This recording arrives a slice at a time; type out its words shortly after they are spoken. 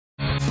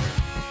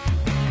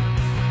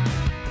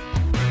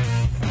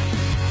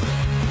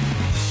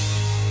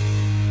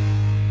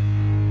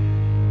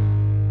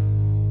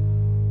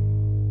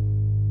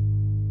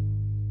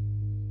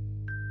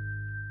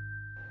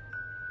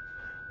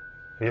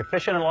If you're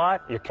fishing a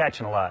lot, you're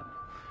catching a lot.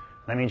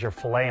 That means you're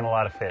filleting a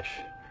lot of fish.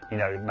 You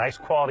know, nice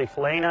quality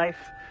fillet knife,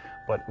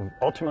 but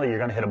ultimately you're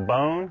going to hit a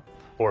bone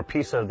or a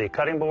piece of the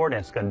cutting board and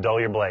it's going to dull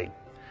your blade.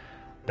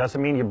 Doesn't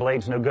mean your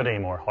blade's no good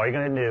anymore. All you're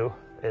going to do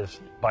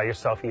is buy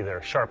yourself either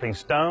a sharpening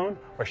stone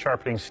or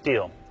sharpening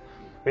steel.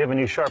 We have a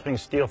new sharpening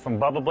steel from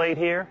Bubba Blade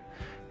here,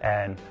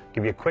 and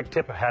give you a quick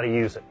tip of how to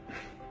use it.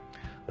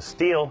 The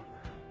steel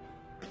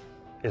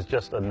is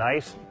just a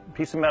nice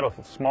piece of metal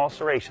with small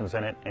serrations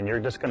in it, and you're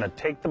just going to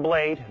take the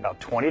blade about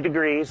 20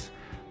 degrees,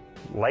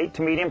 light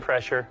to medium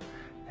pressure,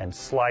 and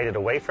slide it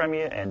away from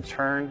you and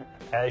turn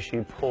as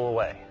you pull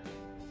away.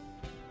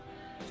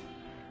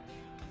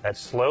 That's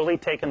slowly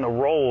taking the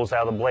rolls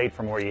out of the blade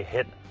from where you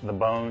hit the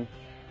bone,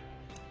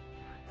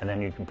 and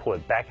then you can pull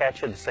it back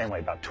at you the same way,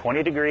 about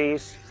 20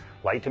 degrees,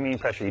 light to medium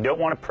pressure. You don't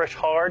want to push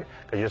hard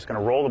because you're just going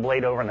to roll the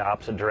blade over in the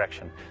opposite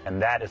direction,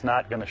 and that is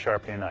not going to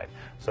sharpen your knife.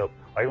 So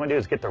all you want to do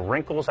is get the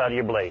wrinkles out of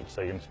your blade.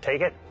 So you just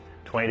take it,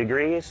 20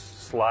 degrees,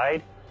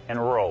 slide and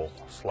roll,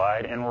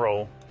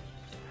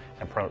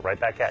 and put it right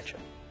back at you.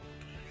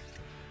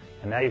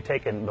 And now you've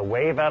taken the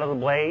wave out of the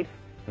blade.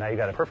 Now you've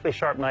got a perfectly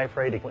sharp knife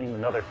ready to clean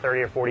another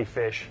 30 or 40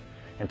 fish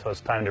until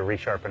it's time to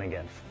resharpen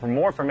again. For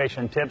more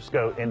information and tips,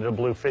 go into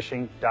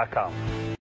bluefishing.com.